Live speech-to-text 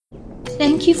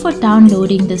Thank you for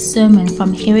downloading this sermon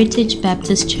from Heritage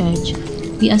Baptist Church.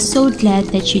 We are so glad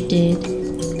that you did.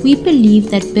 We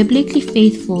believe that biblically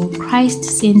faithful,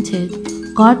 Christ-centered,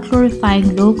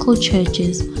 God-glorifying local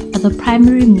churches are the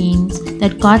primary means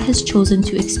that God has chosen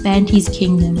to expand His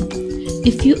kingdom.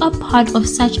 If you are part of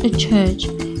such a church,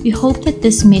 we hope that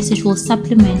this message will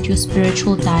supplement your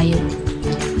spiritual diet.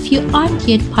 If you aren't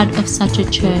yet part of such a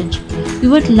church, we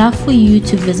would love for you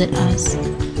to visit us.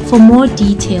 For more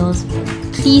details,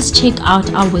 please check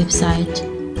out our website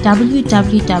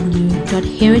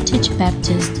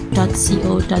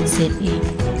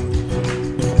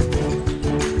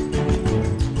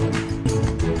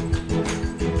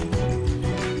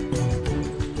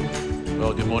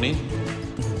Well, good morning.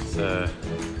 It's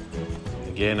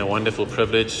again a wonderful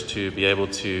privilege to be able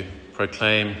to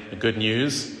proclaim the good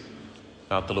news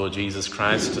about the Lord Jesus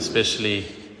Christ, especially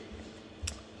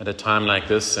at a time like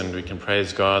this, and we can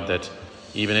praise God that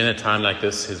even in a time like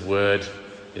this, His word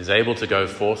is able to go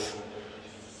forth.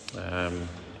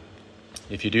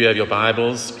 If you do have your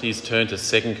Bibles, please turn to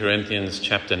 2 Corinthians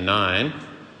chapter 9.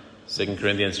 2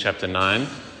 Corinthians chapter 9,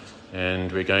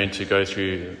 and we're going to go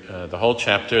through the whole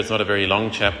chapter. It's not a very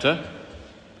long chapter,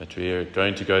 but we are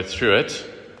going to go through it.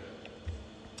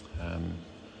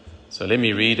 So let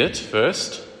me read it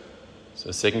first.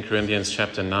 So 2 Corinthians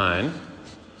chapter 9.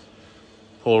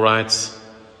 Paul writes,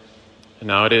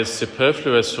 "Now it is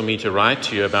superfluous for me to write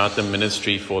to you about the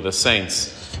ministry for the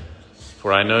saints,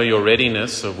 for I know your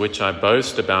readiness, of which I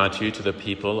boast about you to the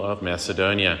people of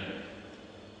Macedonia,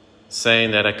 saying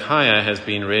that Achaia has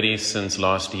been ready since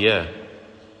last year,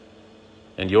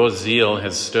 and your zeal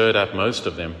has stirred up most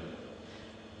of them.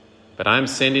 But I am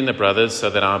sending the brothers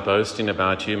so that our boasting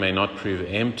about you may not prove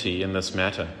empty in this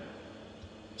matter,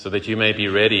 so that you may be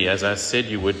ready as I said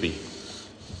you would be.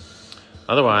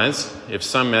 Otherwise, if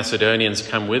some Macedonians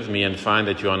come with me and find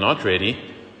that you are not ready,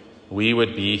 we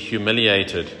would be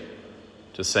humiliated,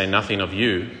 to say nothing of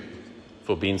you,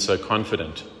 for being so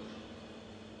confident.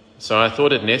 So I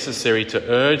thought it necessary to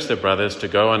urge the brothers to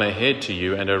go on ahead to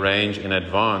you and arrange in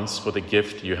advance for the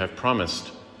gift you have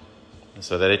promised,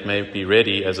 so that it may be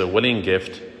ready as a willing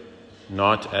gift,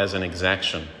 not as an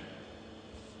exaction.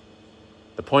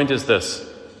 The point is this: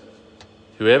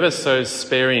 whoever sows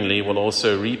sparingly will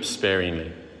also reap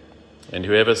sparingly, and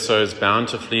whoever sows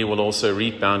bountifully will also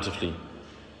reap bountifully.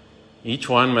 Each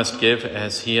one must give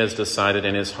as he has decided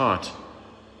in his heart,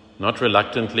 not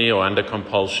reluctantly or under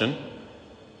compulsion,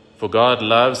 for God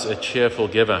loves a cheerful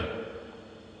giver,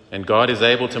 and God is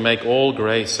able to make all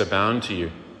grace abound to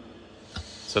you,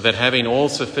 so that having all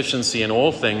sufficiency in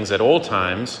all things at all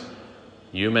times,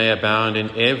 you may abound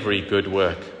in every good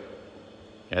work.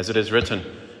 As it is written,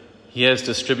 He has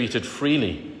distributed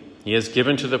freely, He has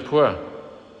given to the poor,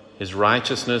 His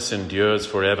righteousness endures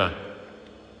forever.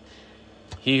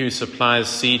 He who supplies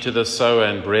seed to the sower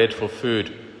and bread for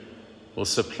food will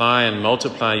supply and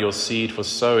multiply your seed for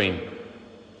sowing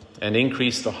and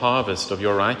increase the harvest of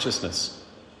your righteousness.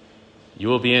 You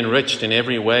will be enriched in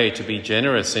every way to be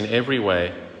generous in every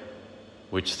way,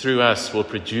 which through us will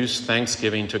produce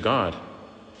thanksgiving to God.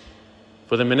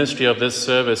 For the ministry of this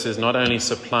service is not only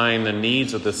supplying the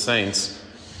needs of the saints,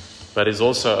 but is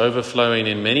also overflowing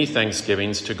in many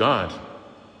thanksgivings to God.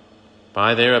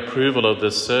 By their approval of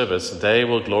this service, they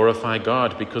will glorify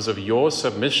God because of your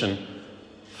submission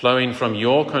flowing from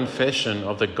your confession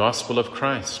of the gospel of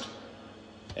Christ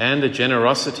and the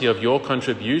generosity of your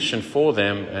contribution for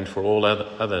them and for all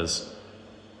others,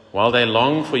 while they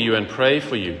long for you and pray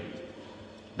for you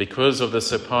because of the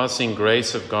surpassing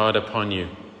grace of God upon you.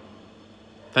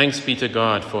 Thanks be to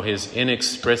God for His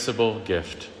inexpressible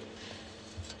gift."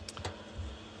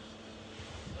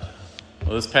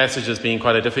 Well, this passage has been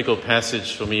quite a difficult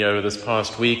passage for me over this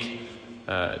past week,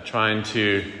 trying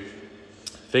to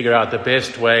figure out the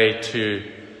best way to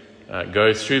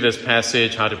go through this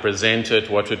passage, how to present it,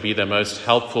 what would be the most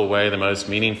helpful way, the most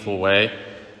meaningful way.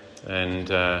 And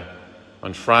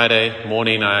on Friday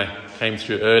morning, I came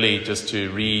through early just to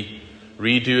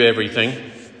redo everything.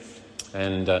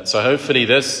 And so hopefully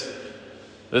this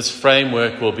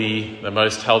framework will be the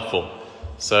most helpful.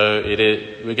 So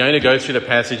we're going to go through the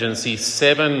passage and see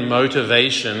 7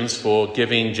 motivations for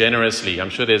giving generously.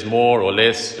 I'm sure there's more or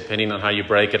less, depending on how you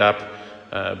break it up.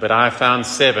 But I found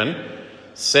 7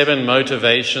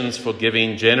 motivations for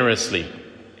giving generously.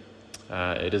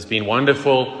 It has been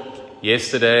wonderful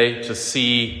yesterday to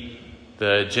see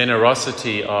the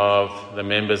generosity of the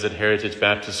members at Heritage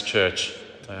Baptist Church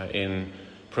in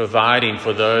providing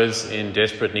for those in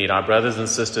desperate need, our brothers and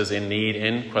sisters in need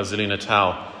in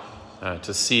KwaZulu-Natal,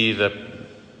 to see the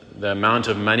the amount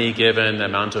of money given, the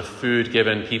amount of food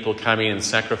given, people coming and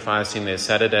sacrificing their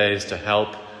Saturdays to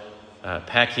help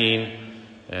packing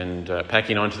and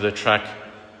packing onto the truck.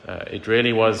 It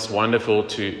really was wonderful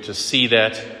to see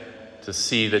that, to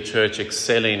see the church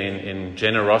excelling in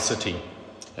generosity.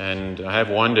 And I have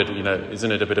wondered,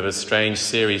 isn't it a bit of a strange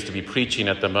series to be preaching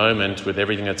at the moment with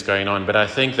everything that's going on? But I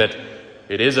think that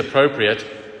it is appropriate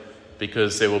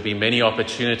because there will be many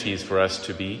opportunities for us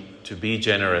to be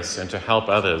generous and to help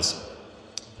others.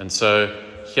 And so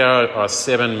here are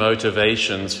 7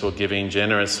 motivations for giving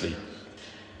generously.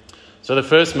 So the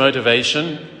first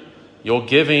motivation, your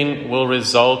giving will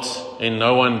result in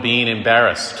no one being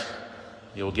embarrassed.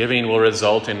 Your giving will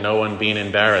result in no one being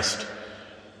embarrassed.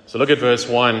 So look at verse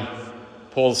 1.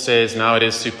 Paul says, "Now it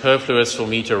is superfluous for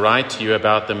me to write to you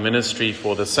about the ministry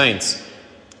for the saints."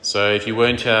 So if you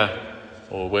weren't here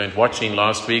or weren't watching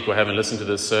last week or haven't listened to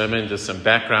this sermon, just some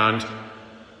background.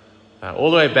 All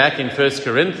the way back in 1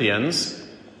 Corinthians,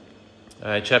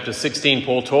 chapter 16,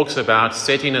 Paul talks about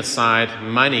setting aside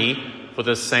money for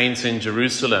the saints in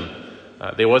Jerusalem.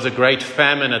 There was a great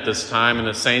famine at this time, and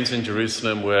the saints in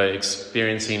Jerusalem were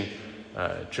experiencing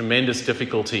tremendous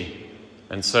difficulty.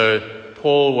 And so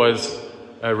Paul was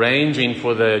arranging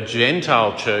for the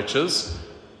Gentile churches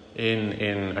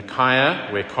in Achaia,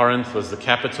 where Corinth was the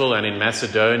capital, and in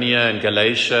Macedonia and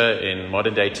Galatia, in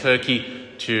modern-day Turkey,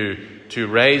 to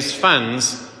raise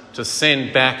funds to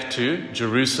send back to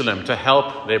Jerusalem to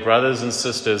help their brothers and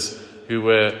sisters who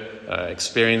were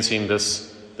experiencing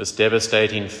this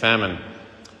devastating famine.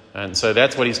 And so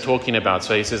that's what he's talking about.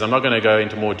 So he says, I'm not going to go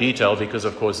into more detail because,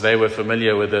 of course, they were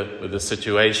familiar with the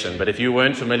situation. But if you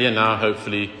weren't familiar now,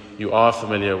 hopefully you are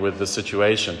familiar with the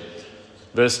situation.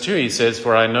 Verse 2, he says,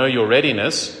 "For I know your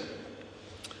readiness,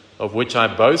 of which I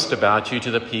boast about you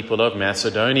to the people of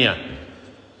Macedonia,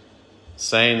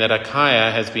 saying that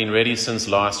Achaia has been ready since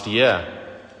last year,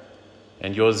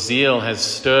 and your zeal has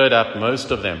stirred up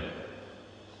most of them."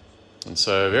 And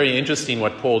so very interesting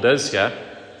what Paul does here.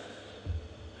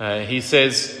 He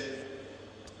says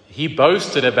he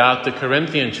boasted about the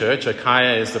Corinthian church.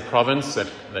 Achaia is the province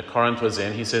that Corinth was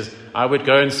in. He says, I would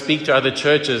go and speak to other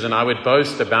churches and I would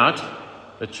boast about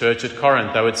the church at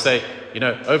Corinth. I would say,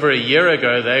 over a year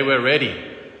ago they were ready.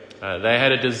 They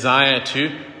had a desire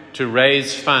to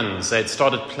raise funds. They'd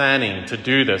started planning to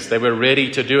do this. They were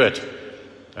ready to do it.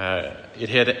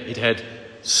 It had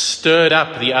stirred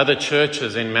up the other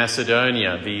churches in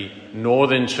Macedonia, the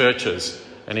northern churches.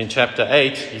 And in chapter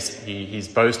 8, he's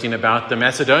boasting about the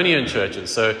Macedonian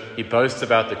churches. So he boasts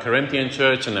about the Corinthian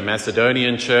church and the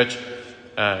Macedonian church.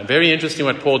 Very interesting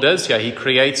what Paul does here. He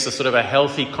creates a sort of a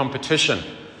healthy competition.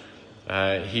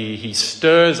 He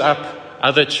stirs up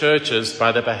other churches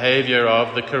by the behavior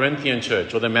of the Corinthian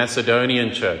church or the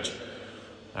Macedonian church.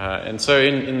 And so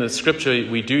in the scripture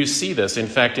we do see this. In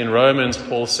fact, in Romans,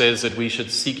 Paul says that we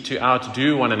should seek to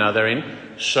outdo one another in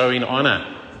showing honor.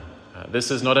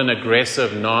 This is not an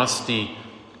aggressive, nasty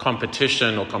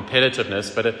competition or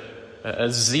competitiveness, but a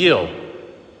zeal.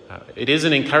 It is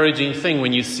an encouraging thing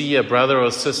when you see a brother or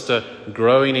sister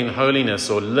growing in holiness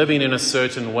or living in a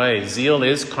certain way. Zeal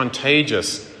is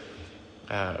contagious.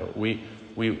 We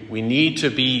need to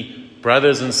be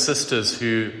brothers and sisters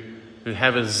who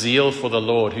have a zeal for the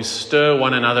Lord, who stir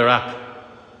one another up,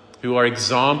 who are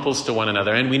examples to one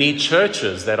another. And we need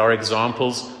churches that are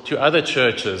examples to other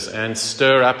churches and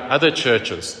stir up other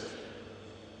churches.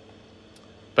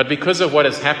 But because of what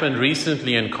has happened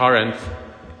recently in Corinth,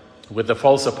 with the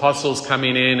false apostles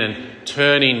coming in and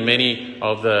turning many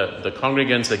of the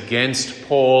congregants against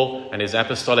Paul and his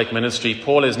apostolic ministry,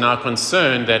 Paul is now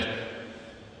concerned that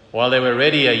while they were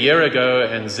ready a year ago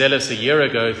and zealous a year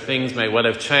ago, things may well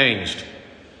have changed.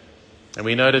 And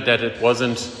we noted that it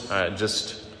wasn't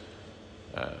just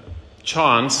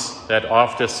chance that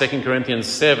after 2 Corinthians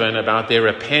 7 about their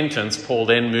repentance, Paul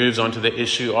then moves on to the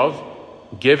issue of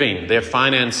giving, their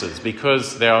finances,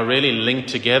 because they are really linked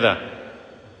together.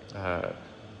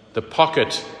 The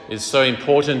pocket is so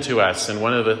important to us, and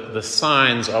one of the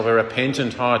signs of a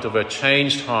repentant heart, of a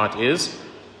changed heart, is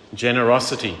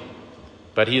generosity.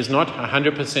 But he is not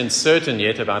 100% certain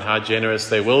yet about how generous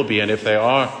they will be and if they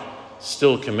are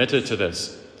still committed to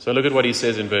this. So look at what he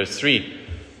says in verse 3.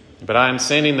 But I am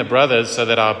sending the brothers so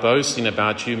that our boasting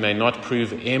about you may not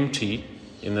prove empty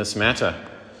in this matter.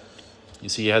 You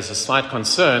see, he has a slight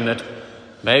concern that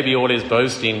maybe all his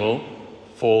boasting will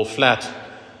fall flat,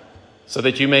 so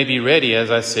that you may be ready,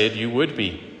 as I said you would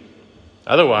be.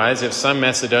 Otherwise, if some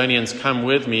Macedonians come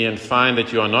with me and find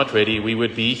that you are not ready, we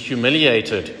would be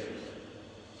humiliated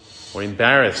or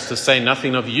embarrassed, to say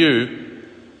nothing of you,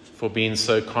 for being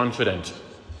so confident.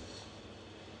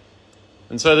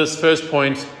 And so this first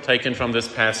point taken from this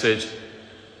passage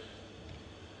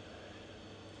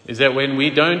is that when we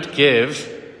don't give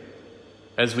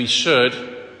as we should,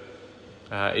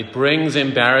 it brings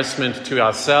embarrassment to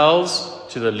ourselves,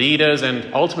 to the leaders,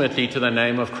 and ultimately to the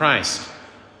name of Christ.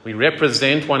 We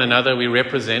represent one another, we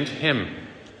represent Him.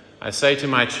 I say to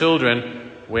my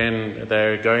children when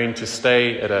they're going to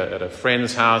stay at a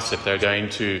friend's house, if they're going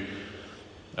to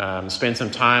spend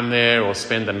some time there or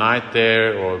spend the night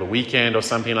there or the weekend or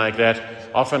something like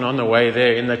that, often on the way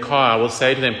there in the car, I will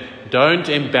say to them, don't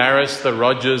embarrass the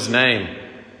Rogers name.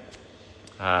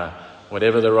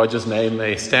 Whatever the Rogers name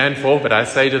may stand for, but I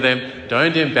say to them,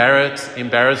 don't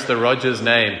embarrass the Rogers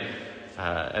name.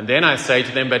 And then I say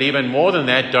to them, but even more than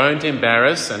that, don't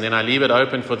embarrass, and then I leave it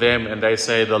open for them, and they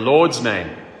say the Lord's name.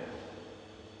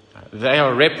 They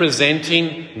are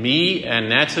representing me and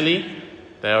Natalie.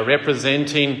 They are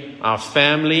representing our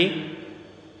family.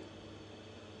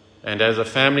 And as a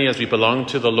family, as we belong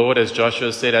to the Lord, as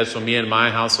Joshua said, as for me and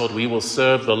my household, we will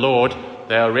serve the Lord.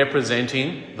 They are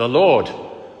representing the Lord.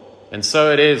 And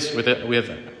so it is with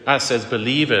us as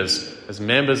believers, as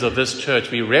members of this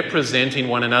church. We're representing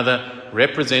one another,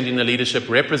 representing the leadership,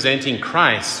 representing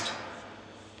Christ.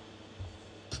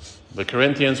 The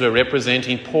Corinthians were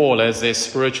representing Paul as their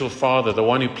spiritual father, the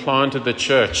one who planted the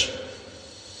church.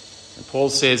 And Paul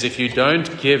says, if you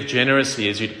don't give generously,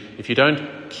 if you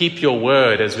don't keep your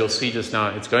word, as you'll see just now,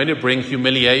 it's going to bring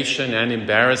humiliation and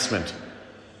embarrassment.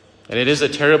 And it is a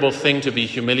terrible thing to be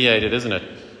humiliated, isn't it?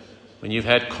 When you've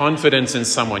had confidence in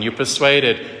someone, you're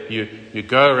persuaded, you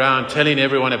go around telling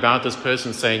everyone about this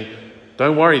person, saying,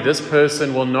 don't worry, this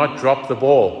person will not drop the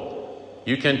ball.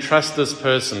 You can trust this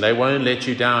person. They won't let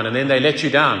you down. And then they let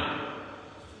you down.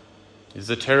 It's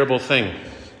a terrible thing.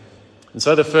 And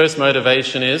so the first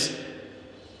motivation is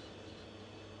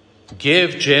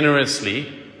give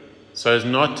generously so as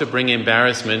not to bring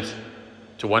embarrassment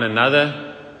to one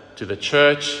another, to the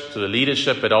church, to the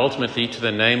leadership, but ultimately to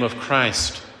the name of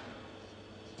Christ.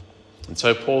 And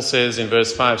so Paul says in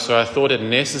verse 5, so I thought it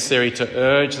necessary to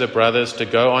urge the brothers to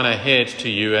go on ahead to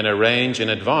you and arrange in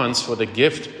advance for the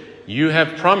gift you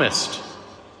have promised,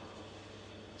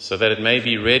 so that it may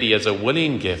be ready as a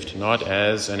willing gift, not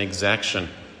as an exaction.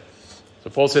 So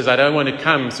Paul says, I don't want to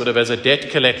come sort of as a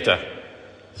debt collector,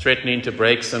 threatening to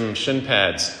break some shin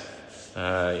pads.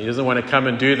 He doesn't want to come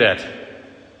and do that.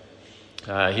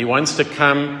 He wants to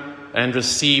come and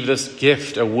receive this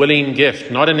gift, a willing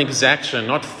gift, not an exaction,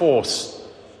 not force.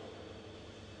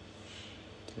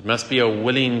 It must be a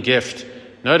willing gift.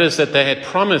 Notice that they had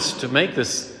promised to make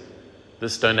this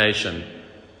donation.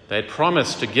 They had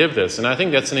promised to give this, and I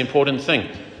think that's an important thing.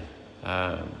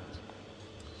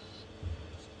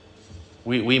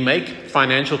 We make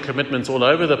financial commitments all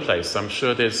over the place. I'm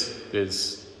sure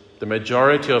there's the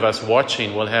majority of us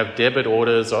watching will have debit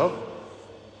orders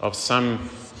of some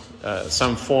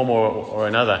form or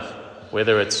another,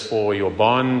 whether it's for your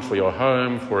bond, for your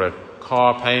home, for a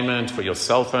car payment, for your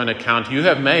cell phone account. You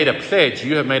have made a pledge,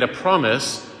 you have made a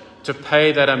promise to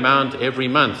pay that amount every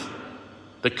month.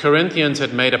 The Corinthians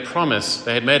had made a promise,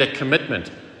 they had made a commitment.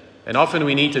 And often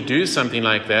we need to do something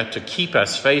like that to keep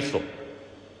us faithful,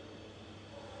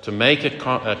 to make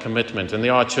a commitment. And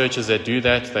there are churches that do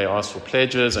that. They ask for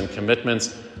pledges and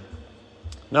commitments.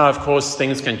 Now, of course,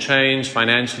 things can change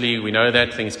financially. We know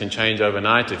that things can change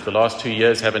overnight. If the last 2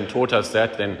 years haven't taught us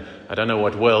that, then I don't know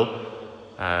what will.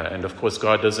 And of course,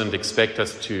 God doesn't expect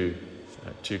us to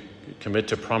commit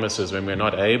to promises when we're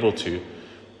not able to.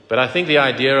 But I think the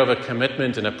idea of a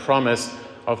commitment and a promise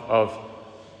of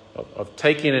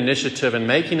taking initiative and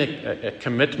making a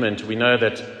commitment, we know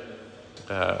that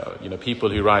people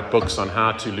who write books on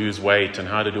how to lose weight and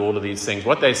how to do all of these things,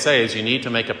 what they say is you need to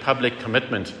make a public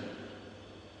commitment.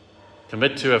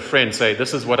 Commit to a friend, say,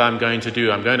 this is what I'm going to do.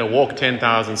 I'm going to walk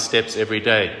 10,000 steps every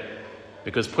day.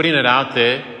 Because putting it out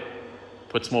there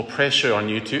puts more pressure on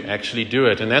you to actually do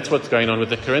it. And that's what's going on with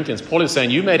the Corinthians. Paul is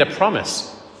saying, you made a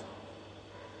promise.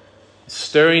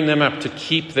 Stirring them up to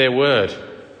keep their word.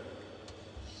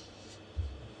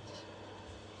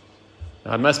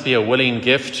 Now, it must be a willing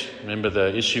gift. Remember,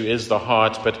 the issue is the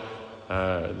heart, but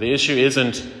the issue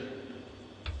isn't,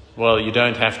 well, you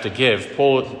don't have to give.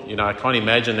 Paul, I can't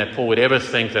imagine that Paul would ever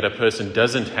think that a person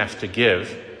doesn't have to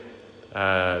give.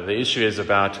 The issue is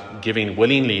about giving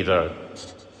willingly, though.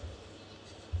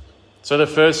 So the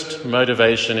first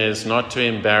motivation is not to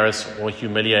embarrass or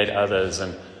humiliate others,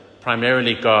 and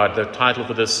primarily God. The title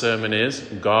for this sermon is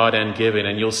God and Giving,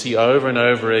 and you'll see over and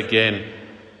over again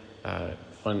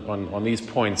on these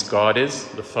points, God is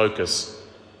the focus.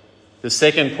 The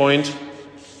second point,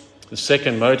 the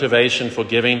second motivation for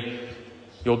giving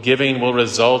your giving will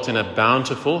result in a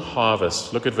bountiful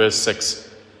harvest. Look at verse 6.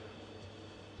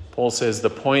 Paul says, the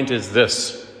point is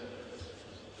this: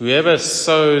 whoever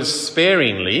sows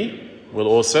sparingly will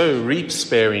also reap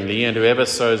sparingly, and whoever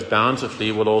sows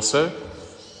bountifully will also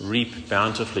reap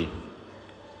bountifully.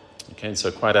 Okay, and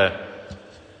so quite a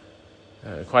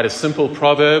simple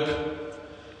proverb.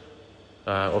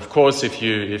 Of course, if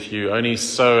you only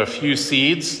sow a few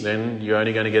seeds, then you're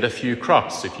only going to get a few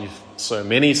crops. If you sow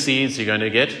many seeds, you're going to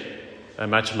get a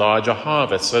much larger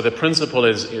harvest. So the principle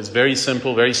is very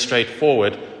simple, very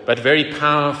straightforward, but very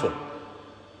powerful.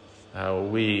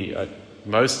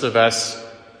 Most of us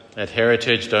at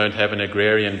Heritage don't have an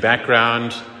agrarian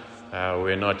background.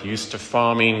 We're not used to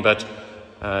farming, but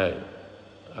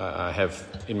I have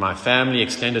in my family,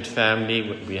 extended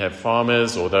family, we have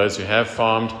farmers or those who have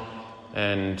farmed,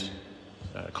 and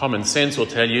common sense will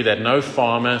tell you that no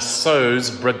farmer sows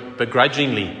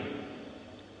begrudgingly.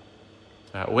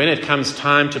 When it comes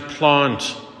time to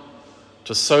plant,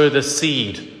 to sow the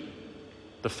seed,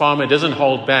 the farmer doesn't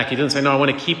hold back. He doesn't say, no, I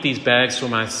want to keep these bags for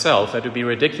myself. That would be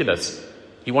ridiculous.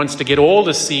 He wants to get all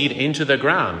the seed into the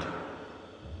ground.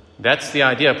 That's the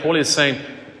idea. Paul is saying,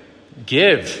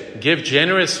 give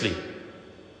generously.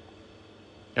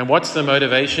 And what's the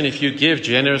motivation? If you give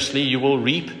generously, you will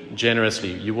reap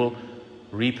generously. You will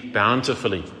reap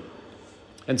bountifully.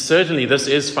 And certainly this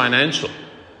is financial.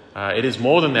 It is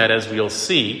more than that, as we'll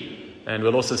see, and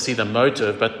we'll also see the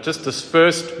motive. But just this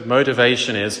first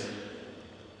motivation is,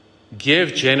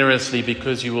 give generously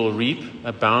because you will reap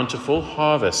a bountiful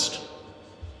harvest.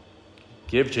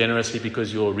 Give generously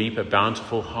because you will reap a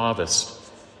bountiful harvest.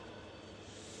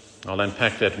 I'll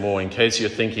unpack that more in case you're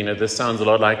thinking that this sounds a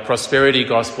lot like prosperity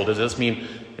gospel. Does this mean,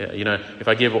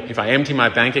 if I empty my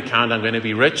bank account, I'm going to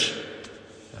be rich?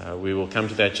 We will come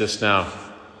to that just now.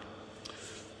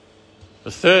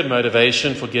 The third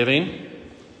motivation for giving: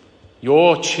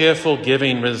 your cheerful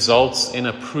giving results in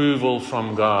approval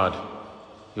from God.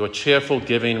 Your cheerful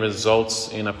giving results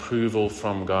in approval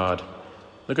from God.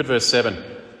 Look at verse 7.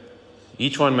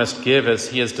 Each one must give as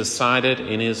he has decided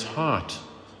in his heart,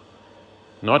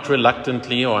 not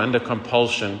reluctantly or under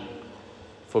compulsion,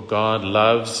 for God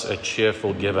loves a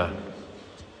cheerful giver.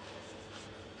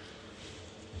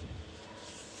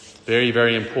 Very,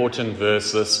 very important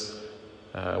verse, this.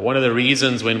 One of the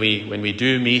reasons when we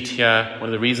do meet here, one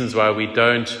of the reasons why we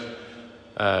don't,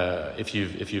 if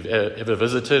you've ever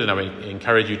visited, and I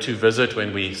encourage you to visit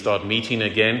when we start meeting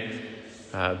again,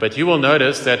 but you will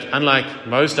notice that unlike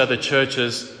most other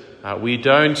churches, we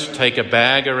don't take a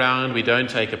bag around, we don't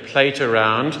take a plate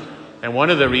around, and one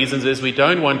of the reasons is we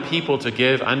don't want people to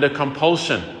give under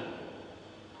compulsion.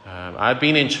 I've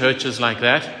been in churches like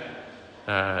that,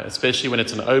 especially when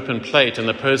it's an open plate and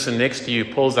the person next to you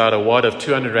pulls out a wad of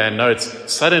 200 Rand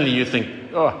notes. Suddenly you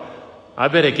think, oh, I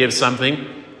better give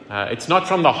something. It's not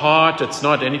from the heart, it's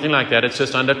not anything like that, it's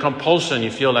just under compulsion.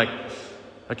 You feel like,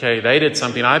 okay, they did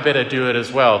something, I better do it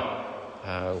as well.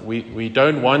 We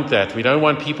don't want that. We don't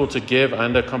want people to give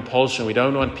under compulsion. We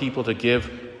don't want people to give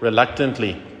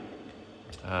reluctantly.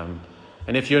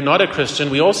 And if you're not a Christian,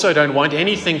 we also don't want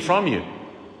anything from you.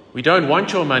 We don't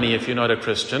want your money if you're not a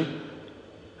Christian.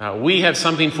 We have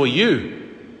something for you.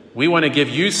 We want to give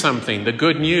you something, the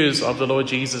good news of the Lord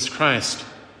Jesus Christ,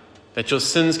 that your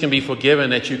sins can be forgiven,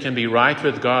 that you can be right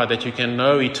with God, that you can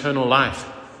know eternal life.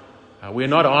 We're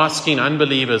not asking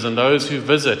unbelievers and those who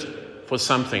visit for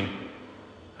something.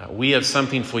 We have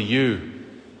something for you.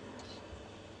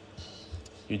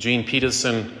 Eugene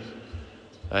Peterson,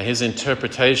 his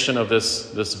interpretation of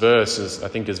this verse I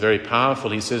think is very powerful.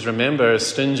 He says, remember, a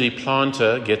stingy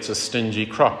planter gets a stingy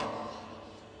crop.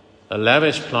 A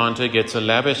lavish planter gets a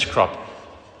lavish crop.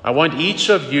 I want each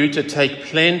of you to take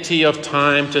plenty of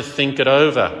time to think it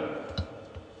over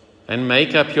and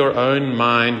make up your own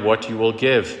mind what you will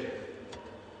give.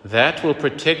 That will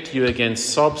protect you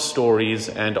against sob stories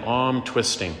and arm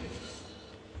twisting.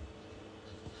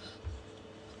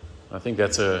 I think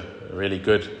that's a really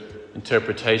good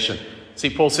interpretation. See,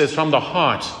 Paul says from the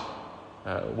heart,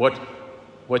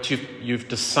 what you've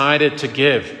decided to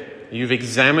give. You've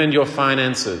examined your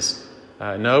finances.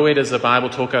 Nowhere does the Bible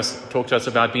talk to us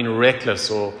about being reckless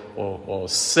or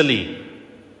silly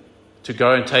to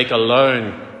go and take a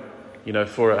loan,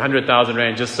 for 100,000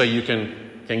 Rand just so you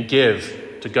can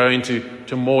give, to go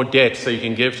into more debt so you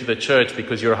can give to the church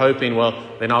because you're hoping, well,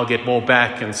 then I'll get more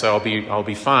back and so I'll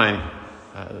be fine.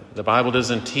 The Bible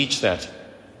doesn't teach that.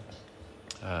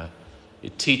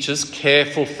 It teaches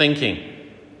careful thinking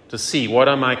to see what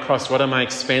are my costs, what are my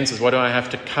expenses, what do I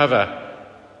have to cover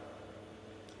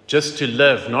just to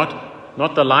live,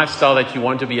 not the lifestyle that you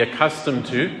want to be accustomed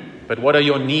to, but what are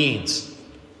your needs?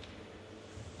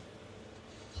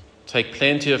 Take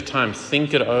plenty of time.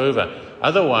 Think it over.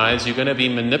 Otherwise, you're going to be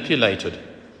manipulated.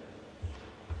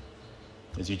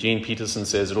 As Eugene Peterson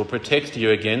says, it will protect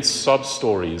you against sob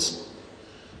stories.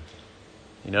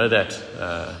 You know that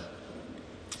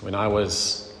when I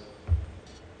was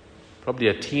probably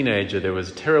a teenager, there was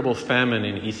a terrible famine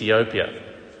in Ethiopia.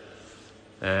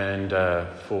 And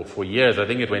for years, I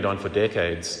think it went on for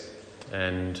decades.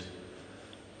 And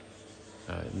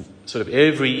sort of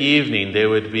every evening there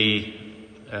would be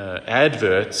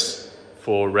adverts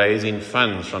for raising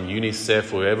funds from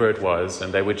UNICEF, whoever it was,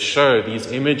 and they would show these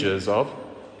images of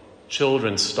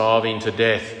children starving to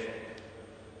death.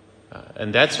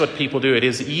 And that's what people do. It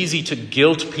is easy to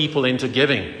guilt people into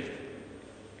giving.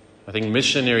 I think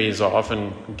missionaries are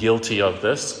often guilty of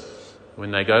this.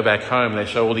 When they go back home, they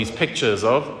show all these pictures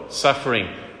of suffering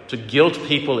to guilt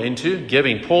people into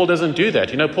giving. Paul doesn't do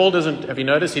that. Paul doesn't, have you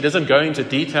noticed, he doesn't go into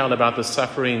detail about the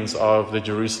sufferings of the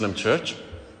Jerusalem church.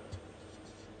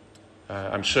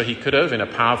 I'm sure he could have, in a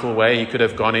powerful way, he could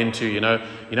have gone into, you know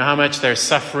how much they're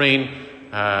suffering.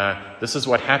 This is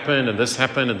what happened, and this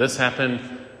happened, and this happened.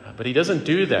 But he doesn't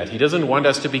do that. He doesn't want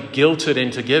us to be guilted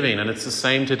into giving, and it's the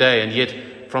same today. And yet,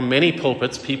 from many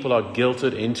pulpits, people are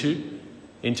guilted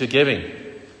into giving.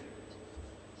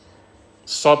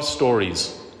 Sob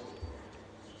stories,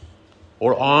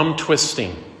 or arm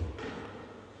twisting,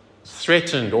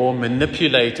 threatened or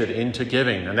manipulated into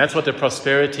giving. And that's what the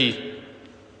prosperity,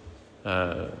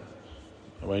 I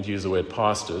won't use the word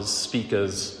pastors,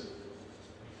 speakers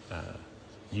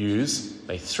use.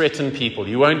 They threaten people.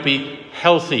 You won't be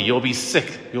healthy, you'll be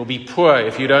sick, you'll be poor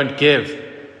if you don't give.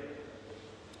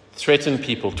 Threaten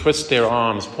people, twist their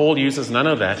arms. Paul uses none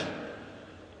of that.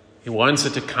 He wants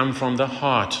it to come from the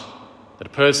heart. That a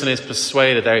person is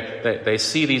persuaded. They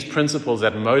see these principles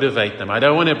that motivate them. I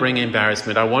don't want to bring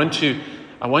embarrassment. I want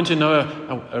to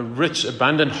know a rich,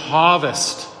 abundant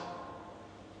harvest.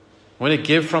 I want to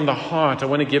give from the heart. I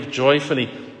want to give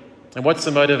joyfully. And what's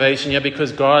the motivation here?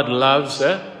 Because God loves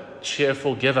a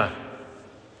cheerful giver.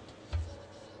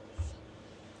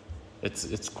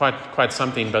 It's quite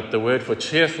something, but the word for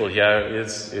cheerful here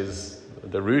is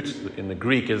the root in the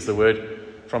Greek is the word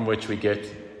from which we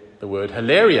get the word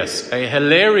hilarious. A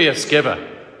hilarious giver.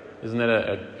 Isn't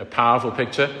that a powerful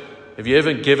picture? Have you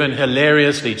ever given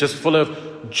hilariously, just full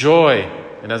of joy?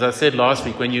 And as I said last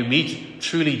week, when you meet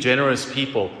truly generous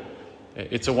people,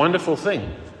 it's a wonderful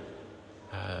thing.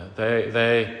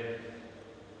 They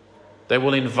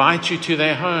will invite you to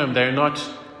their home. They're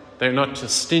not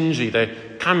stingy. They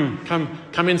come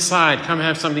inside. Come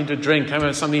have something to drink. Come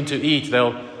have something to eat.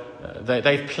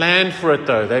 They've planned for it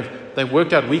though. They've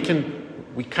worked out.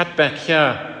 We cut back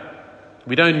here.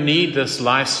 We don't need this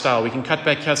lifestyle. We can cut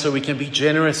back here so we can be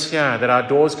generous here. That our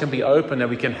doors can be open. That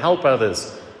we can help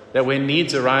others. That when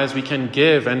needs arise, we can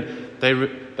give. And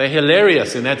they're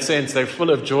hilarious in that sense. They're full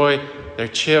of joy. They're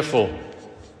cheerful.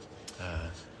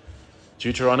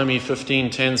 Deuteronomy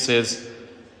 15:10 says,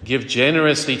 "Give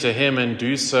generously to him and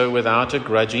do so without a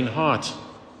grudging heart.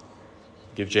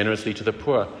 Give generously to the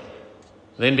poor.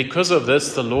 Then because of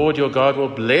this, the Lord your God will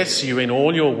bless you in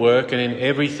all your work and in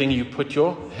everything you put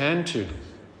your hand to."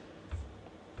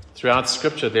 Throughout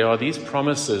Scripture, there are these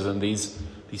promises and these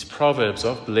proverbs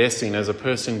of blessing as a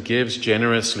person gives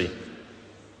generously.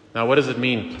 Now, what does it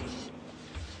mean?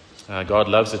 God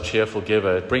loves a cheerful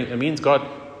giver. It means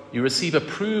you receive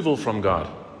approval from God.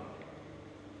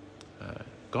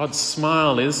 God's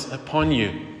smile is upon you.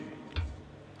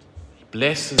 He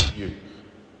blesses you.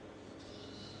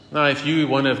 Now, if you're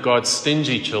one of God's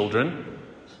stingy children,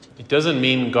 it doesn't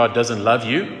mean God doesn't love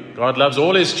you. God loves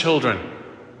all his children.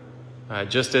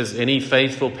 Just as any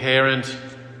faithful parent,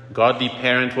 godly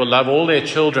parent will love all their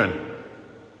children.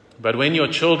 But when your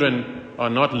children are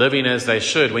not living as they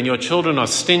should, when your children are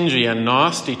stingy and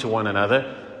nasty to one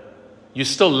another, you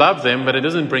still love them, but it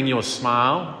doesn't bring your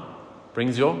smile, it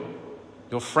brings your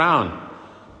frown.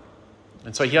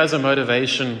 And so here's a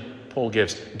motivation Paul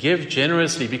gives. Give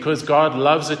generously because God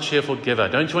loves a cheerful giver.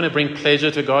 Don't you want to bring pleasure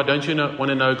to God? Don't you want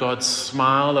to know God's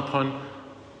smile upon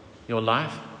your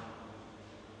life?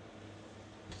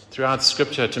 Throughout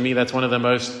Scripture, to me, that's one of the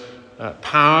most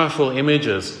powerful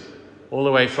images, all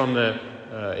the way from the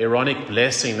Aaronic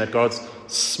blessing, that God's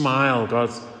smile,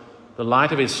 the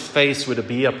light of his face would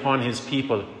be upon his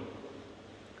people.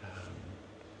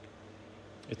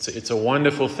 It's a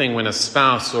wonderful thing when a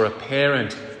spouse or a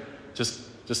parent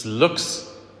just looks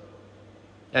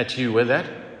at you with that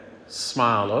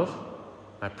smile of,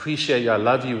 "I appreciate you, I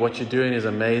love you, what you're doing is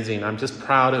amazing, I'm just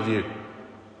proud of you."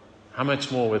 How much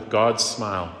more with God's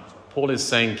smile? Paul is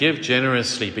saying, give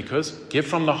generously because give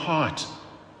from the heart.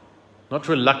 not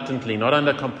reluctantly, not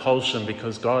under compulsion,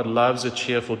 because God loves a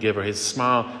cheerful giver. His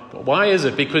smile. Why is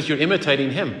it? Because you're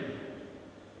imitating him.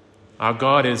 Our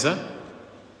God is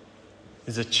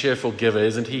a cheerful giver,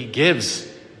 isn't he? He gives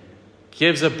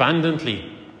abundantly.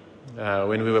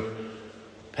 When we were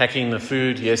packing the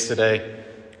food yesterday,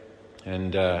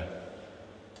 and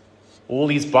all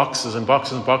these boxes and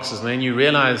boxes and boxes, and then you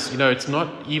realize, it's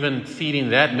not even feeding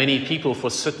that many people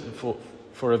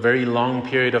for a very long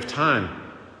period of time.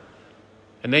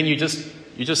 And then you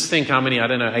just think how many,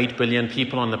 8 billion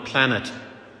people on the planet.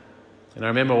 And I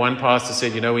remember one pastor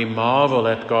said, we marvel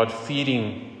at God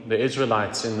feeding the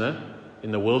Israelites in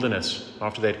the wilderness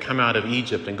after they'd come out of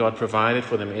Egypt, and God provided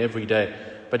for them every day.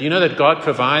 But you know that God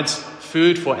provides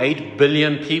food for 8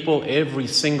 billion people every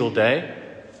single day?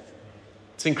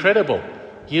 It's incredible.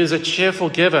 He is a cheerful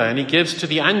giver, and he gives to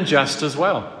the unjust as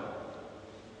well.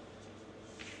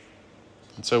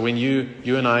 And so when you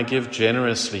and I give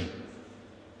generously,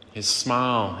 his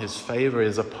smile, his favor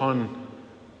is upon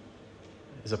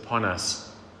us,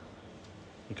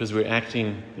 because we're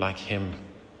acting like him.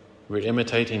 We're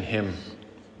imitating him.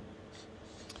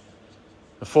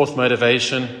 The fourth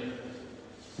motivation,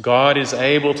 God is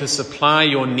able to supply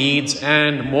your needs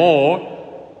and more,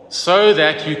 so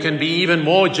that you can be even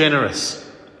more generous.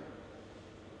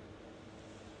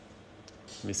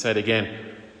 Let me say it again.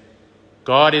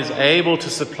 God is able to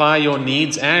supply your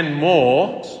needs and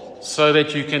more, so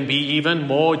that you can be even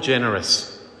more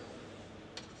generous.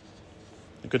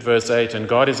 Look at verse 8. And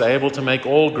God is able to make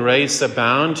all grace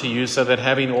abound to you, so that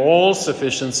having all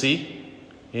sufficiency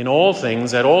in all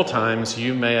things at all times,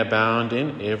 you may abound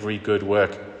in every good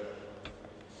work.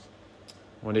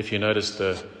 I wonder if you noticed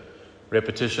the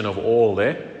repetition of all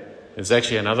there. There's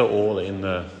actually another all in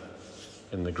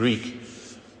the Greek,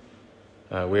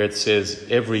 where it says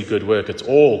every good work. It's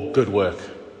all good work.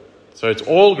 So it's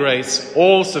all grace,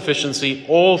 all sufficiency,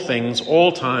 all things,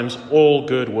 all times, all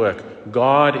good work.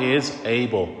 God is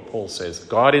able, Paul says.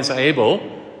 God is able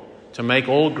to make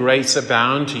all grace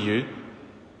abound to you,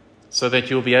 so that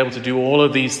you'll be able to do all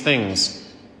of these things.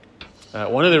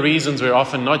 One of the reasons we're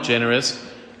often not generous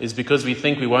is because we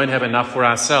think we won't have enough for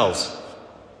ourselves.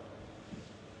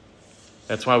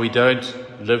 That's why we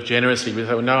don't live generously. We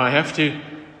say, no, I have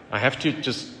to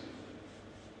just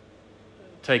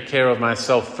take care of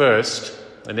myself first.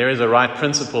 And there is a right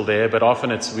principle there, but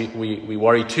often it's we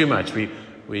worry too much.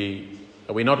 We're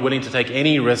not willing to take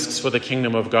any risks for the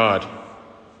kingdom of God.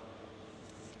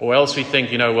 Or else we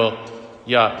think,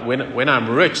 when I'm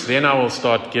rich, then I will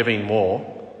start giving more.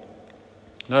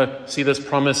 No, see this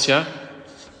promise here?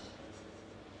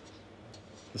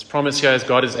 This promise here is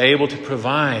God is able to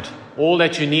provide all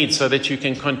that you need, so that you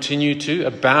can continue to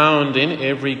abound in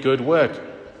every good work.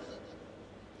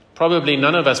 Probably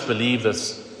none of us believe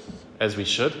this as we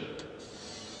should.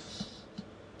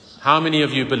 How many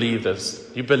of you believe this?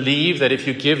 You believe that if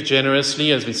you give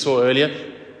generously, as we saw earlier,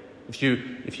 if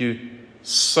you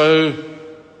sow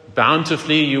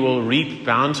bountifully, you will reap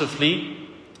bountifully.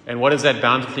 And what does that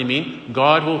bountifully mean?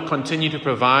 God will continue to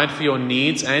provide for your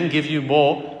needs and give you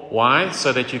more. Why?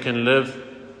 So that you can live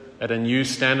at a new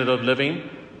standard of living,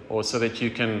 or so that you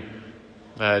can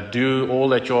do all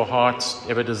that your heart's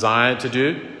ever desired to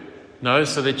do. No,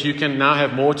 so that you can now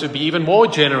have more to be even more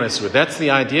generous with. That's the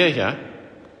idea here.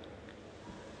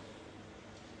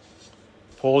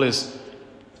 Paul is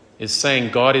saying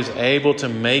God is able to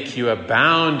make you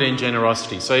abound in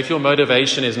generosity. So if your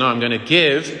motivation is, no, I'm going to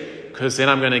give because then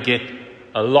I'm going to get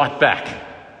a lot back,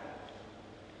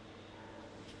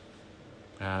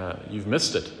 you've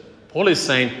missed it. Paul is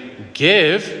saying,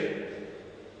 give.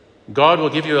 God will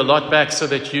give you a lot back so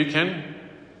that you can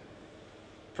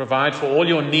provide for all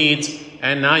your needs,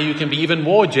 and now you can be even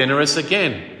more generous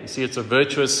again. You see, it's a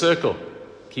virtuous circle.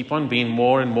 Keep on being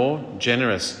more and more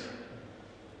generous.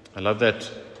 I love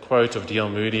that quote of D.L.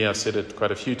 Moody. I've said it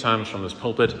quite a few times from this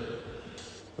pulpit,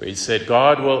 where he said,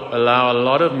 God will allow a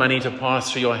lot of money to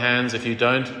pass through your hands if you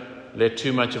don't let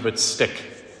too much of it stick.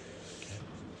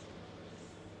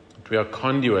 We are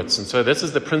conduits. And so this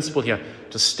is the principle here.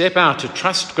 To step out, to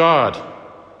trust God,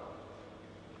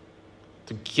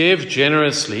 to give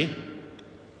generously.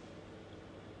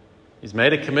 He's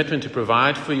made a commitment to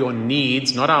provide for your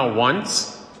needs, not our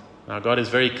wants. Now, God is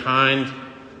very kind.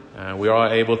 We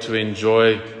are able to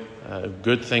enjoy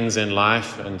good things in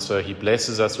life, and so he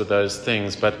blesses us with those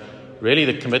things. But really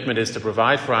the commitment is to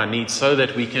provide for our needs so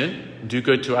that we can do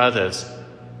good to others.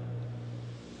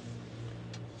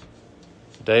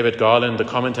 David Garland, the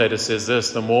commentator, says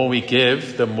this: the more we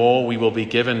give, the more we will be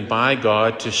given by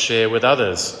God to share with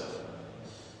others.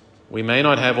 We may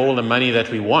not have all the money that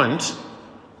we want,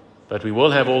 but we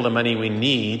will have all the money we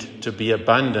need to be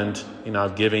abundant in our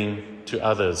giving to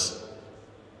others.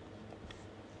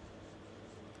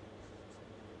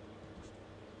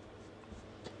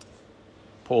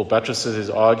 Paul buttresses his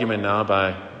argument now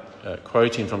by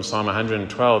quoting from Psalm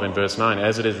 112 in verse 9.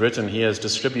 As it is written, he has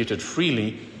distributed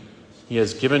freely, he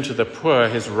has given to the poor,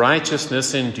 his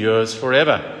righteousness endures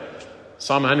forever.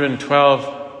 Psalm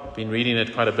 112, I've been reading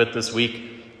it quite a bit this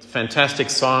week. It's a fantastic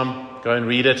psalm. Go and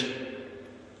read it.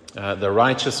 The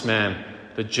righteous man,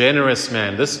 the generous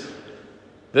man.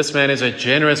 This man is a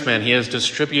generous man. He has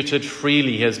distributed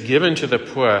freely. He has given to the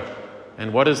poor.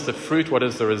 And what is the fruit? What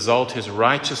is the result? His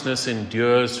righteousness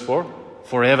endures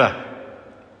forever.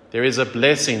 There is a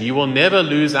blessing. You will never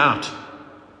lose out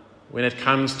when it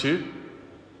comes to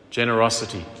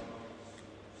generosity.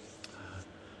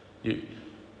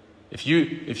 If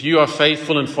you are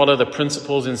faithful and follow the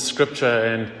principles in Scripture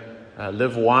and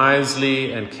live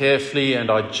wisely and carefully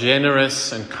and are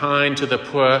generous and kind to the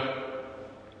poor,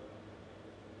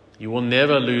 you will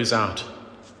never lose out.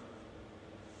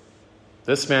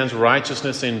 This man's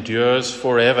righteousness endures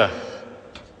forever.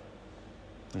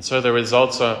 And so the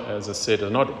results are, as I said,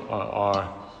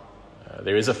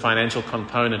 there is a financial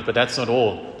component, but that's not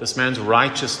all. This man's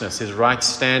righteousness, his right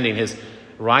standing, his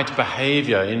right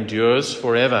behavior endures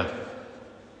forever.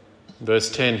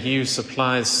 Verse 10, he who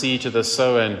supplies seed to the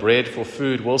sower and bread for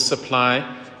food will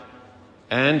supply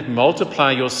and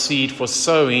multiply your seed for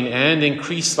sowing and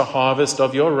increase the harvest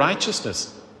of your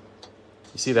righteousness.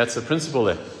 You see, that's the principle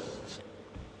there.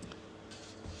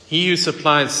 He who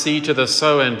supplies seed to the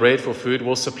sower and bread for food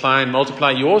will supply and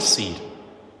multiply your seed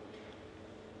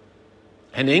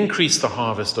and increase the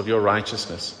harvest of your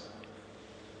righteousness.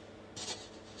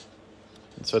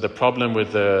 And so the problem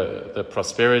with the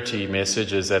prosperity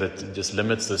message is that it just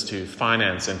limits us to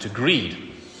finance and to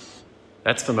greed.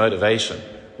 That's the motivation.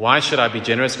 Why should I be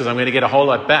generous? Because I'm going to get a whole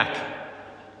lot back.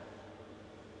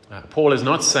 Paul is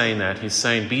not saying that. He's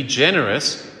saying be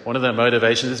generous. One of the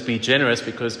motivations is be generous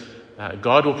because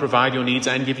God will provide your needs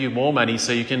and give you more money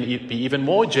so you can be even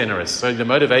more generous. So the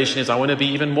motivation is I want to be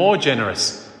even more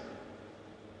generous.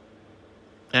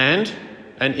 And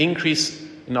an increase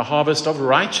in the harvest of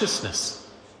righteousness.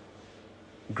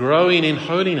 Growing in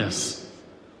holiness.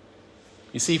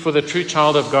 You see, for the true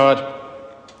child of God,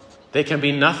 there can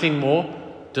be nothing more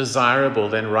desirable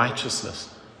than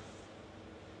righteousness.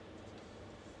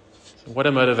 So what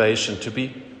a motivation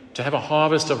to have a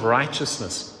harvest of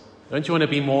righteousness. Don't you want to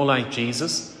be more like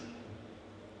Jesus?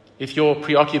 If your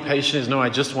preoccupation is, no, I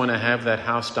just want to have that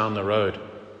house down the road.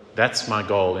 That's my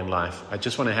goal in life. I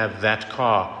just want to have that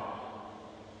car.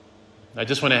 I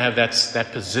just want to have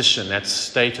that position, that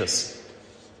status.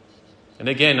 And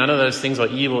again, none of those things are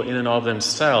evil in and of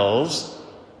themselves.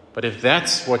 But if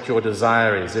that's what your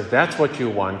desire is, if that's what you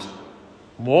want,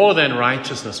 more than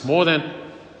righteousness, more than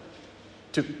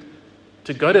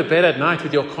to go to bed at night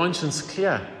with your conscience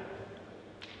clear,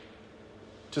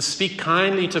 to speak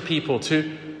kindly to people,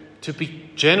 to be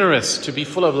generous, to be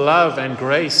full of love and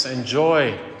grace and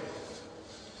joy,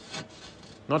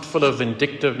 not full of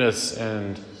vindictiveness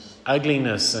and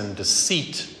ugliness and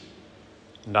deceit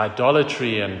and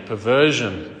idolatry and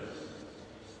perversion.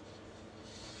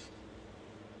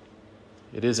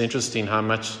 It is interesting how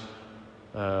much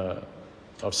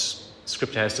of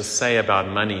Scripture has to say about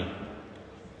money.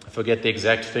 I forget the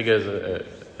exact figures.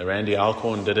 Randy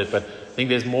Alcorn did it, but I think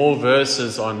there's more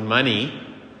verses on money,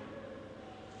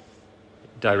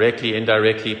 directly,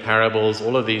 indirectly, parables,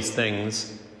 all of these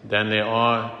things, than there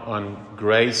are on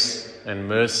grace and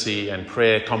mercy and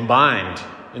prayer combined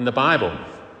in the Bible.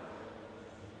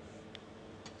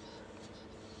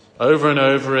 Over and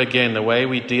over again, the way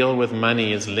we deal with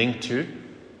money is linked to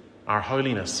our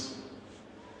holiness.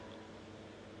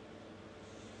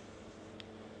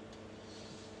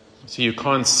 So you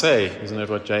can't say, isn't that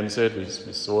what James said? We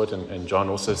saw it, and John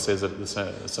also says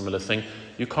a similar thing.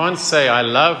 You can't say, I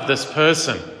love this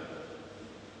person.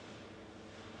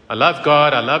 I love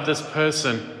God, I love this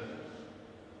person,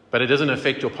 but it doesn't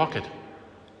affect your pocket.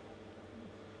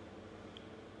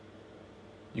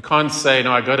 You can't say,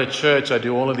 no, I go to church, I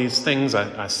do all of these things,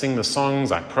 I sing the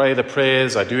songs, I pray the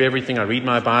prayers, I do everything, I read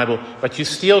my Bible, but you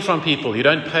steal from people, you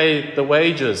don't pay the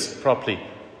wages properly.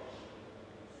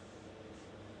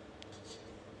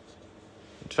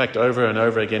 In fact, over and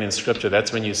over again in Scripture,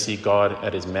 that's when you see God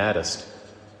at his maddest,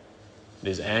 at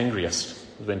his angriest,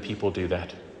 when people do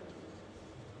that.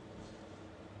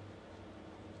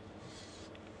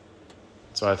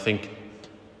 So I think,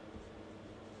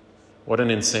 what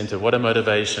an incentive, what a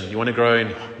motivation. You want to grow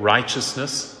in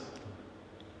righteousness,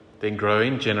 then grow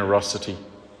in generosity.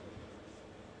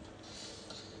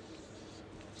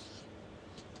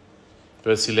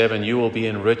 Verse 11, you will be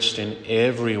enriched in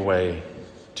every way,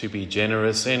 to be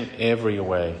generous in every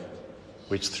way,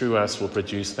 which through us will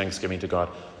produce thanksgiving to God.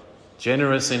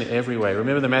 Generous in every way.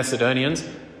 Remember the Macedonians?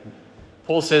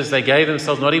 Paul says they gave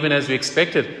themselves not even as we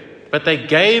expected, but they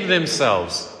gave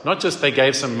themselves. Not just they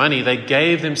gave some money, they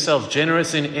gave themselves,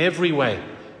 generous in every way.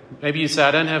 Maybe you say,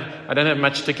 I don't have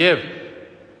much to give.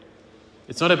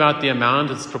 It's not about the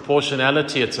amount, it's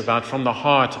proportionality, it's about from the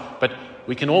heart. But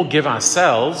we can all give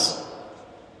ourselves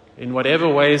in whatever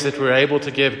ways that we're able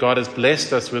to give. God has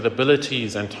blessed us with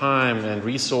abilities and time and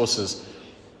resources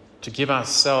to give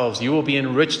ourselves. You will be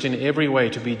enriched in every way,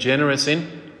 to be generous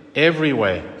in every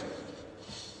way.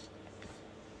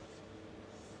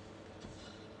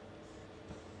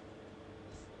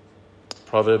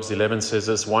 Proverbs 11 says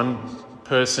this, one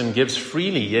person gives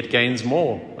freely, yet gains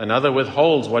more. Another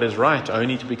withholds what is right,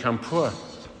 only to become poor.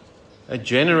 A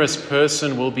generous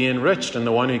person will be enriched, and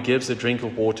the one who gives a drink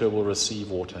of water will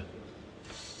receive water.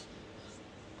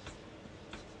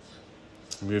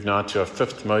 We move now to our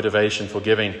fifth motivation for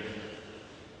giving.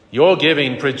 Your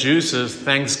giving produces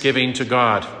thanksgiving to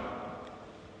God.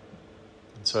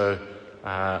 So,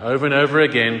 over and over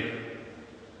again,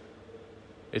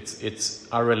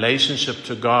 it's our relationship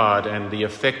to God and the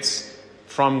effects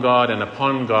from God and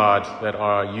upon God that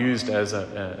are used as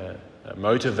a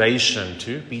motivation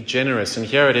to be generous. And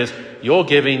here it is, your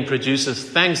giving produces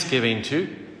thanksgiving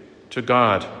to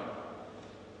God.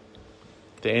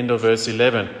 The end of verse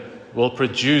 11 will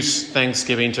produce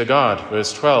thanksgiving to God.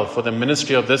 Verse 12, for the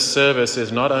ministry of this service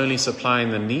is not only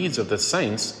supplying the needs of the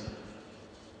saints,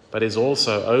 but is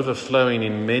also overflowing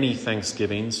in many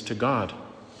thanksgivings to God.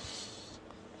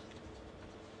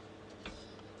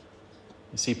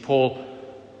 You see, Paul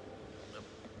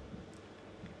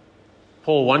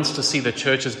wants to see the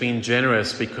church as being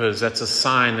generous because that's a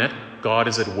sign that God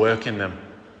is at work in them.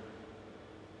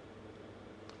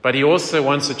 But he also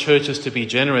wants the churches to be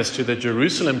generous to the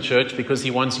Jerusalem church because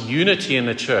he wants unity in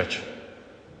the church.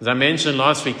 As I mentioned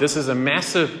last week, this is a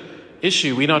massive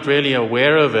issue. We're not really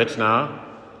aware of it now.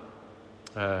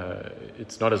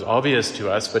 It's not as obvious to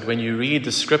us, but when you read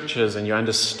the scriptures and you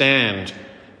understand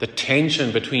the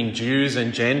tension between Jews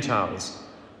and Gentiles,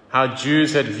 how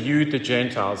Jews had viewed the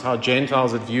Gentiles, how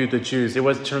Gentiles had viewed the Jews, there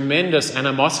was tremendous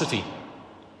animosity.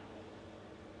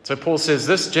 So Paul says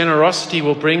this generosity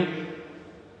will bring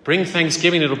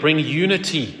thanksgiving, it'll bring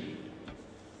unity.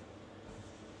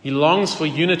 He longs for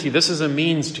unity. This is a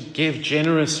means to give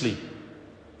generously,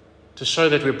 to show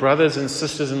that we're brothers and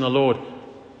sisters in the Lord.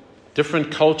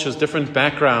 Different cultures, different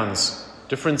backgrounds,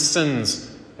 different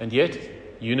sins, and yet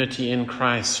unity in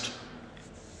Christ.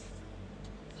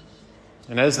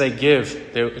 And as they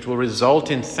give, it will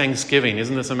result in thanksgiving.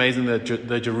 Isn't this amazing that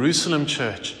the Jerusalem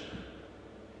church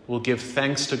will give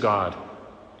thanks to God?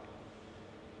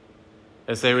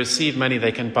 As they receive money,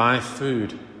 they can buy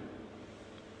food.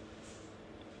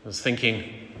 I was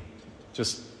thinking,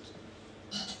 just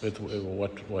with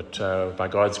what by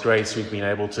God's grace we've been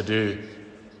able to do.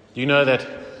 Do you know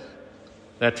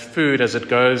that food, as it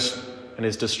goes and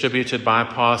is distributed by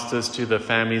pastors to the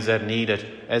families that need it,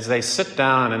 as they sit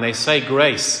down and they say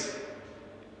grace,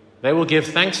 they will give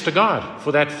thanks to God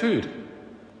for that food.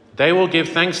 They will give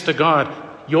thanks to God.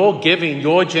 Your giving,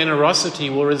 your generosity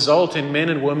will result in men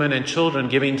and women and children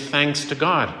giving thanks to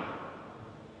God.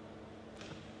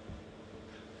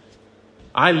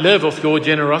 I live off your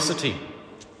generosity.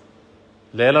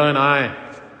 Lelo and I,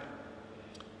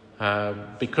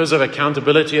 because of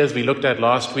accountability, as we looked at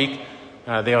last week,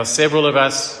 there are several of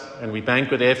us, and we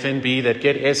bank with FNB, that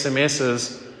get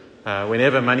SMSs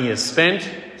whenever money is spent.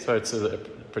 So it's a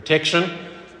protection,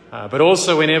 but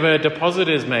also whenever a deposit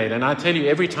is made. And I tell you,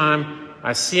 every time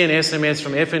I see an SMS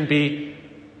from FNB,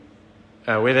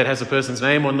 whether it has a person's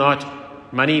name or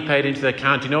not, money paid into the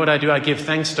account, you know what I do? I give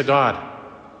thanks to God.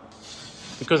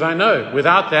 Because I know,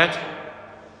 without that,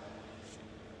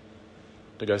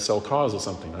 to go sell cars or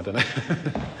something, I don't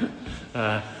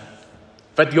know.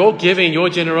 But your giving, your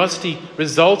generosity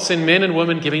results in men and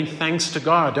women giving thanks to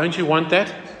God. Don't you want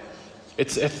that?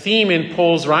 It's a theme in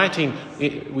Paul's writing.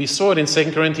 We saw it in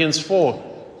 2 Corinthians 4.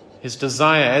 His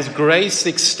desire, as grace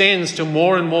extends to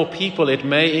more and more people, it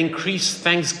may increase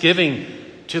thanksgiving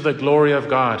to the glory of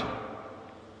God.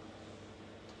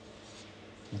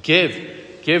 Give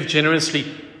generously.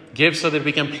 Give so that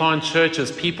we can plant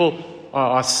churches. People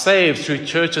are saved through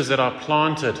churches that are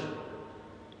planted.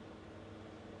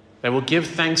 They will give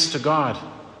thanks to God.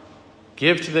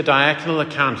 Give to the diaconal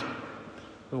account.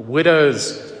 The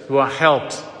widows who are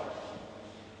helped.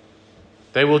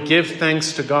 They will give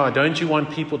thanks to God. Don't you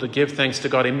want people to give thanks to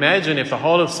God? Imagine if the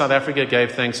whole of South Africa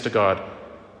gave thanks to God.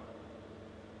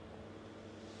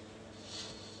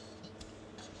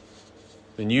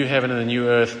 the new heaven and the new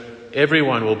earth,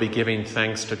 everyone will be giving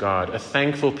thanks to God. A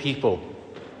thankful people,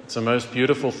 it's the most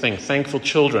beautiful thing. Thankful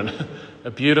children,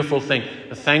 a beautiful thing.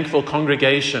 A thankful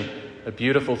congregation, a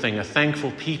beautiful thing. A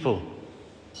thankful people.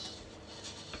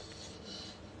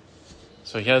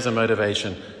 So here's a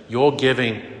motivation. Your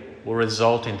giving will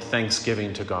result in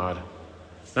thanksgiving to God.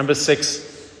 Number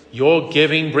 6, your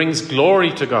giving brings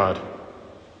glory to God.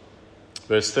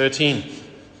 Verse 13.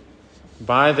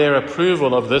 By their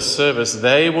approval of this service,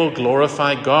 they will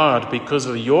glorify God because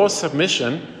of your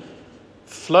submission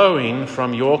flowing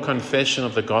from your confession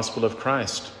of the gospel of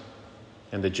Christ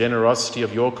and the generosity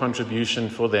of your contribution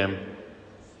for them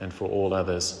and for all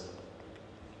others.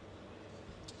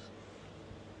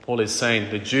 Paul is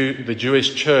saying the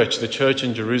Jewish church, the church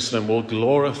in Jerusalem, will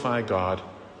glorify God.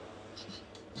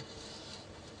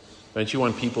 Don't you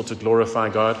want people to glorify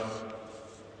God?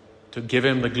 To give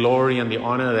him the glory and the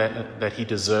honor that he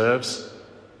deserves?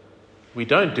 We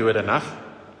don't do it enough,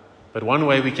 but one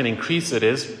way we can increase it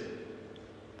is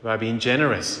by being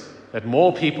generous, that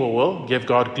more people will give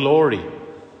God glory.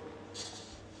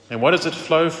 And what does it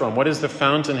flow from? What is the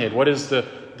fountainhead? What is the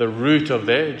root of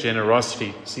their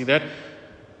generosity? See that?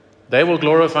 They will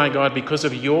glorify God because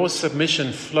of your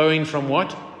submission flowing from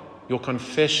what? Your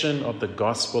confession of the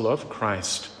gospel of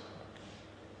Christ.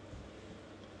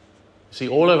 See,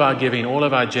 all of our giving, all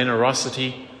of our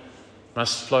generosity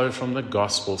must flow from the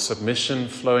gospel. Submission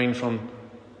flowing from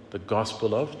the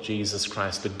gospel of Jesus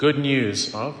Christ, the good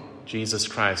news of Jesus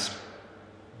Christ.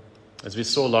 As we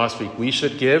saw last week, we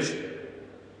should give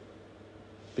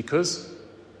because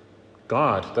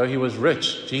God, though he was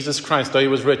rich, Jesus Christ, though he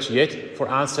was rich, yet for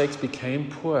our sakes became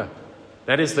poor.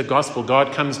 That is the gospel.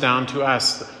 God comes down to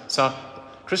us. So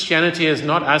Christianity is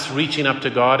not us reaching up to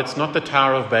God. It's not the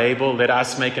Tower of Babel. Let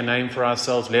us make a name for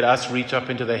ourselves. Let us reach up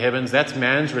into the heavens. That's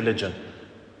man's religion.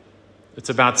 It's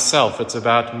about self. It's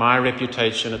about my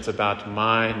reputation. It's about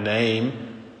my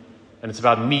name. And it's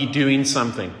about me doing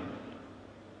something.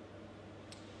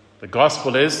 The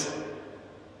gospel is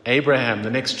Abraham,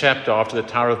 the next chapter after the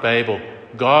Tower of Babel.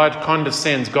 God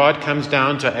condescends. God comes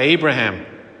down to Abraham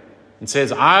and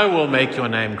says, I will make your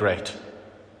name great.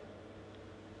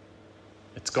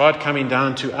 It's God coming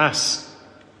down to us,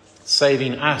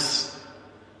 saving us,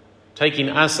 taking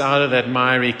us out of that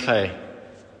miry clay,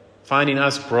 finding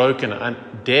us broken and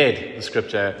dead. The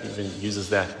scripture even uses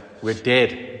that. We're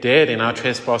dead in our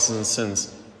trespasses and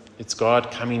sins. It's God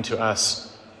coming to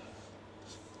us,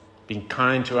 being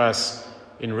kind to us,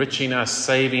 enriching us,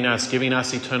 saving us, giving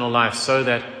us eternal life, so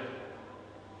that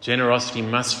generosity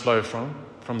must flow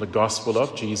from the gospel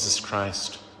of Jesus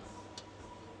Christ.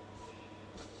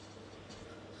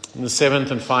 And the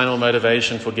 7th and final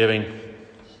motivation for giving.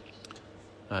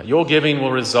 Your giving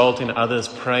will result in others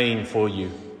praying for you.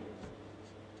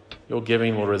 Your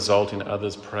giving will result in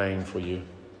others praying for you.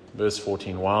 Verse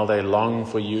 14, while they long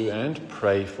for you and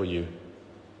pray for you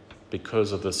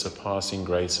because of the surpassing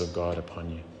grace of God upon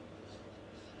you.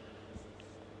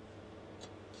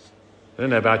 I don't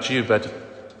know about you, but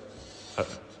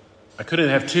I couldn't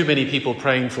have too many people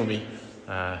praying for me.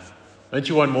 Don't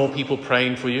you want more people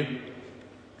praying for you?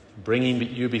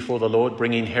 Bringing you before the Lord,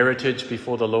 bringing heritage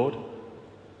before the Lord?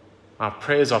 Our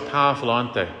prayers are powerful,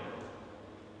 aren't they?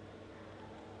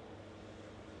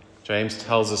 James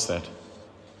tells us that.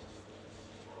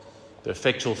 The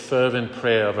effectual, fervent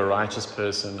prayer of a righteous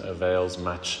person avails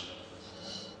much.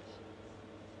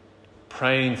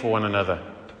 Praying for one another.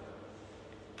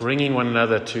 Bringing one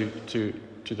another to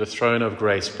the throne of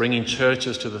grace. Bringing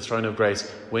churches to the throne of grace.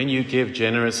 When you give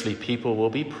generously, people will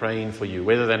be praying for you,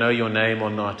 whether they know your name or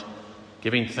not.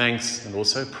 Giving thanks and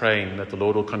also praying that the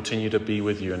Lord will continue to be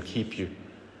with you and keep you.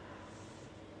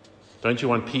 Don't you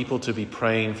want people to be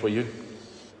praying for you?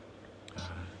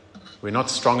 We're not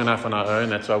strong enough on our own.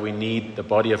 That's why we need the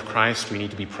body of Christ. We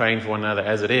need to be praying for one another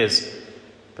as it is.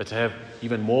 But to have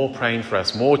even more praying for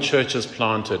us, more churches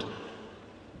planted,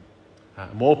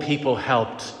 more people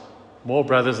helped, more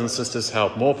brothers and sisters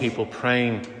helped, more people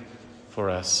praying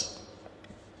for us.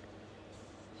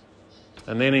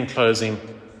 And then in closing,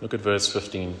 look at verse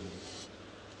 15.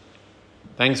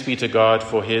 Thanks be to God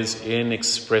for his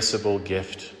inexpressible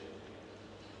gift.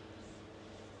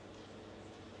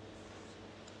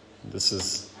 This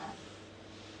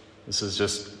is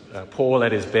just Paul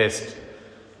at his best.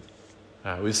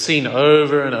 We've seen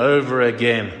over and over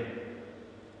again,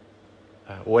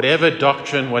 whatever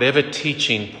doctrine, whatever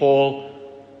teaching, Paul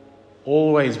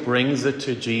always brings it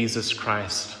to Jesus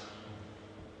Christ.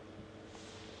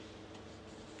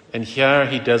 And here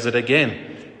he does it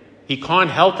again. He can't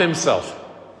help himself.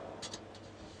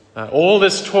 All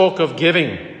this talk of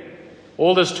giving,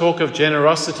 all this talk of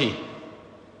generosity,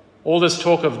 All this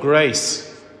talk of grace,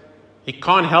 he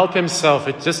can't help himself.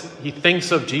 He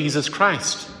thinks of Jesus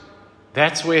Christ.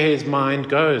 That's where his mind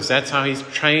goes. That's how he's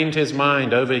trained his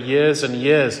mind over years and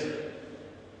years.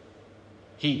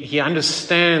 He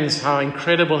understands how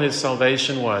incredible his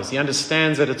salvation was. He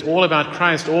understands that it's all about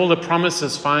Christ. All the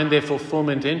promises find their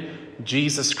fulfillment in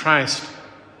Jesus Christ.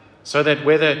 So that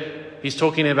whether he's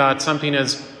talking about something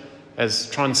as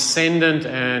transcendent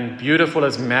and beautiful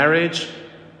as marriage,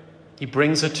 he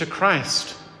brings it to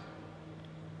Christ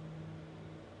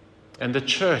and the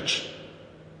church.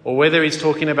 Or whether he's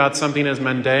talking about something as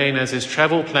mundane as his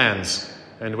travel plans,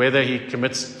 and whether he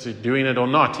commits to doing it or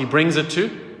not, he brings it to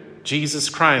Jesus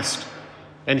Christ.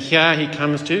 And here he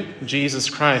comes to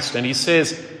Jesus Christ, and he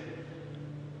says,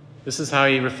 this is how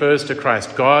he refers to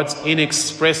Christ, God's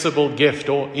inexpressible gift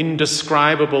or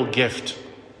indescribable gift.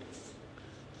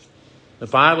 The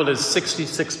Bible is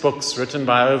 66 books written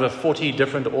by over 40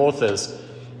 different authors,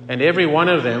 and every one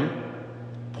of them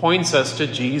points us to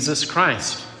Jesus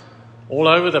Christ all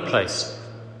over the place.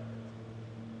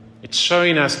 It's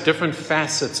showing us different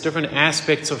facets, different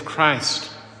aspects of Christ.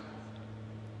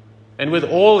 And with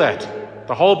all that,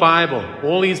 the whole Bible,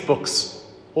 all these books,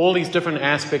 all these different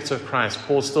aspects of Christ,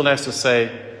 Paul still has to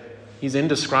say, he's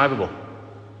indescribable.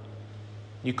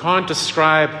 You can't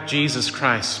describe Jesus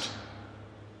Christ.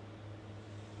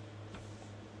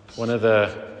 One of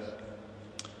the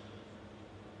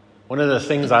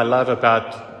things I love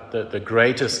about the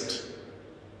greatest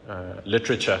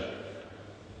literature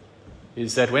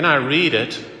is that when I read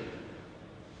it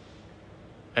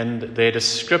and their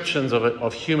descriptions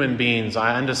of human beings,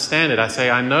 I understand it. I say,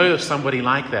 I know somebody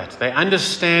like that. They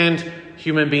understand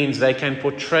human beings. They can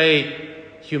portray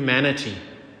humanity.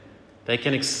 They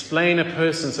can explain a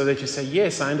person so that you say,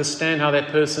 yes, I understand how that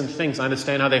person thinks. I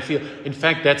understand how they feel. In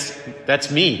fact,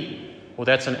 that's me, or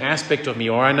that's an aspect of me,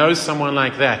 or I know someone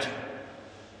like that.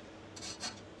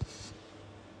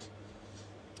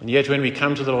 And yet when we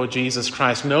come to the Lord Jesus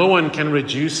Christ, no one can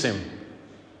reduce him.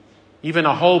 Even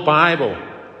a whole Bible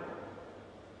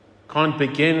can't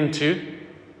begin to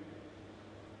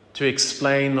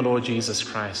explain the Lord Jesus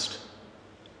Christ.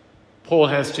 Paul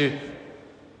has to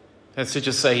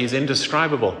just say he's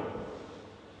indescribable.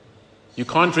 You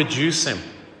can't reduce him.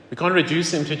 We can't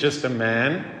reduce him to just a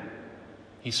man.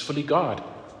 He's fully God.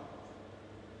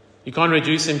 You can't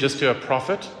reduce him just to a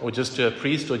prophet or just to a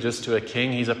priest or just to a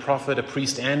king. He's a prophet, a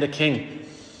priest, and a king.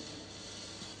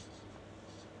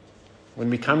 When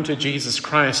we come to Jesus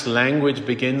Christ, language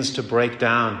begins to break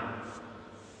down.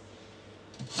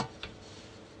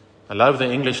 I love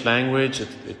the English language.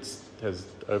 It has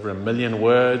over 1 million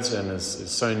words and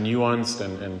is so nuanced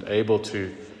and able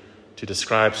to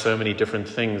describe so many different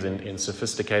things in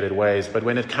sophisticated ways. But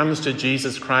when it comes to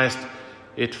Jesus Christ,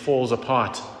 it falls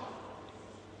apart.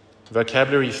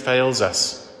 Vocabulary fails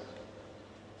us.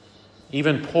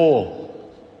 Even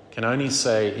Paul can only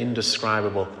say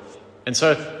indescribable. And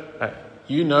so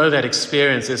you know that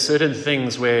experience. There's certain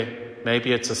things where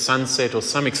maybe it's a sunset or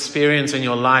some experience in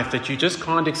your life that you just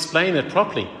can't explain it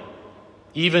properly.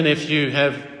 Even if you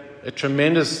have a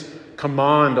tremendous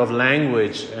command of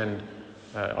language and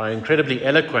are incredibly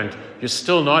eloquent, you're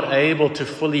still not able to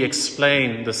fully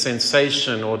explain the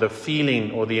sensation or the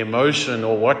feeling or the emotion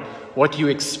or what you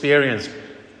experienced.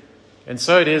 And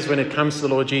so it is when it comes to the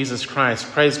Lord Jesus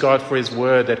Christ. Praise God for his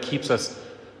word that keeps us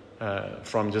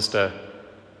from just a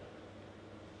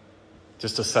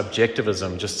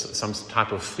subjectivism, just some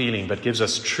type of feeling, but gives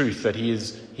us truth that he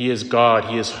is God,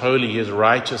 he is holy, he is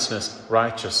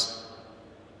righteous.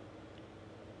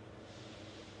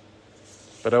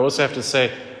 But I also have to say,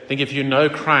 I think if you know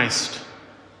Christ,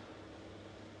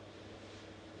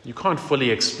 you can't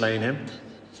fully explain him.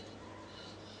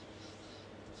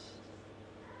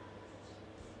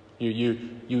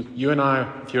 You and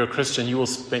I, if you're a Christian, you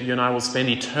and I will spend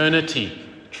eternity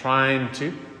trying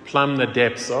to plumb the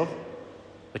depths of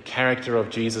the character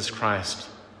of Jesus Christ.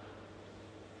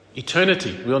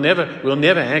 Eternity. We'll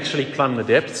never actually plumb the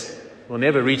depths. We'll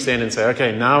never reach the end and say,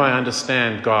 okay, now I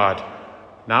understand God.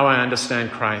 Now I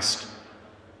understand Christ.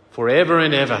 Forever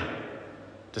and ever,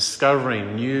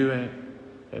 discovering new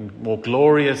and more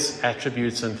glorious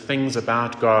attributes and things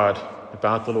about God,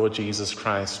 about the Lord Jesus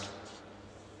Christ.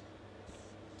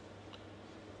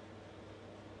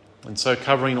 And so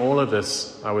covering all of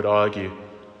this, I would argue,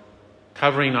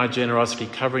 covering our generosity,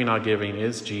 covering our giving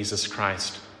is Jesus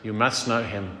Christ. You must know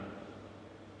him.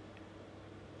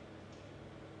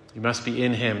 You must be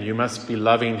in him. You must be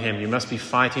loving him. You must be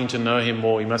fighting to know him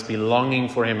more. You must be longing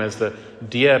for him as the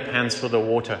deer pants for the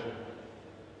water.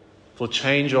 It will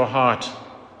change your heart,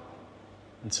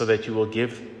 and so that you will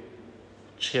give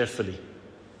cheerfully.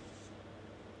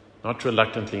 not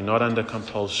reluctantly, not under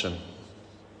compulsion.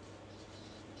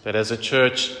 That as a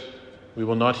church, we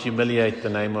will not humiliate the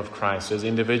name of Christ. As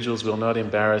individuals, we will not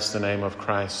embarrass the name of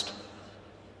Christ.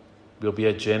 We'll be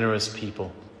a generous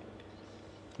people,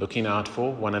 looking out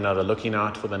for one another, looking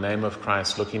out for the name of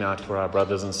Christ, looking out for our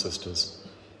brothers and sisters.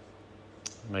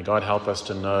 May God help us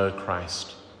to know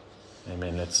Christ.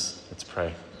 Amen. Let's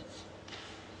pray.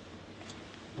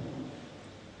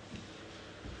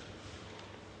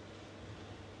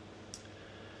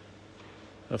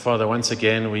 Father, once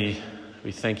again, we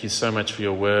thank you so much for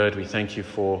your word. We thank you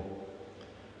for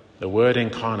the word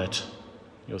incarnate,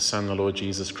 your Son, the Lord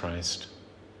Jesus Christ,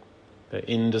 the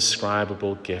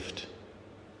indescribable gift.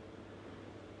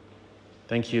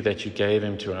 Thank you that you gave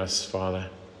him to us, Father.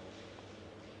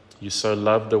 You so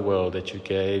loved the world that you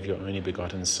gave your only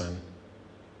begotten Son.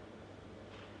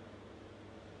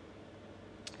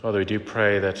 Father, we do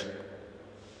pray that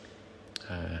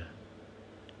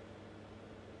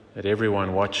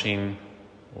everyone watching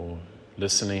or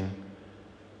listening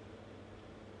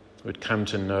would come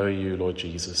to know you, Lord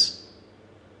Jesus.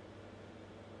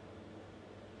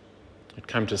 Would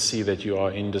come to see that you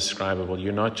are indescribable.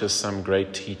 You're not just some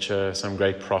great teacher, some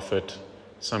great prophet,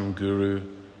 some guru,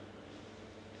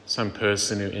 some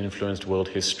person who influenced world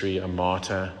history, a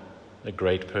martyr, a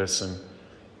great person.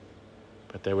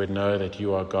 But they would know that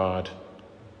you are God,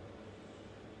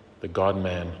 the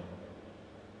God-man.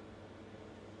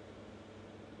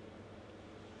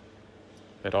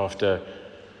 That after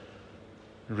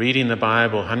reading the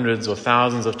Bible hundreds or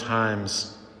thousands of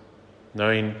times,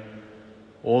 knowing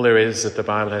all there is that the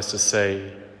Bible has to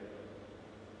say,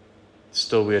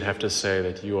 still we would have to say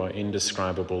that you are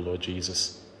indescribable, Lord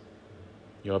Jesus.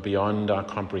 You are beyond our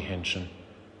comprehension.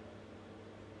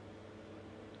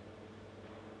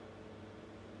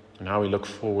 And how we look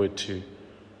forward to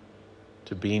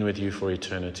being with you for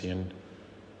eternity and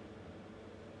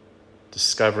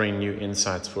discovering new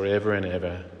insights forever and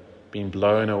ever, being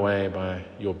blown away by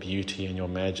your beauty and your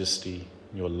majesty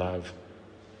and your love.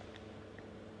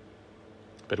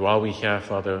 But while we're here,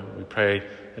 Father, we pray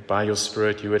that by your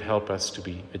Spirit you would help us to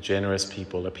be a generous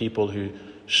people, a people who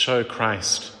show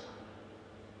Christ,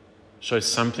 show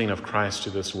something of Christ to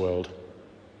this world,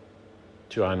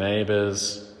 to our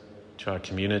neighbors, to our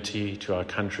community, to our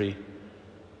country.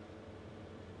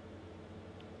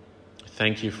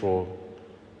 Thank you for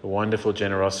the wonderful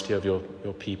generosity of your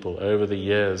people over the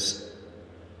years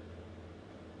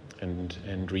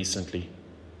and recently.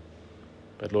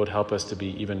 But Lord, help us to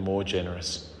be even more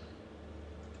generous.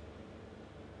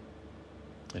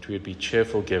 That we would be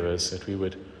cheerful givers, that we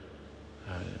would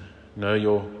know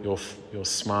your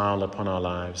smile upon our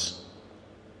lives,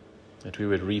 that we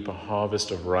would reap a harvest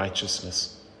of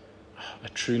righteousness, a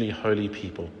truly holy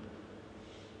people.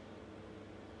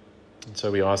 And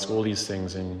so we ask all these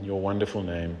things in your wonderful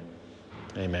name.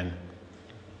 Amen.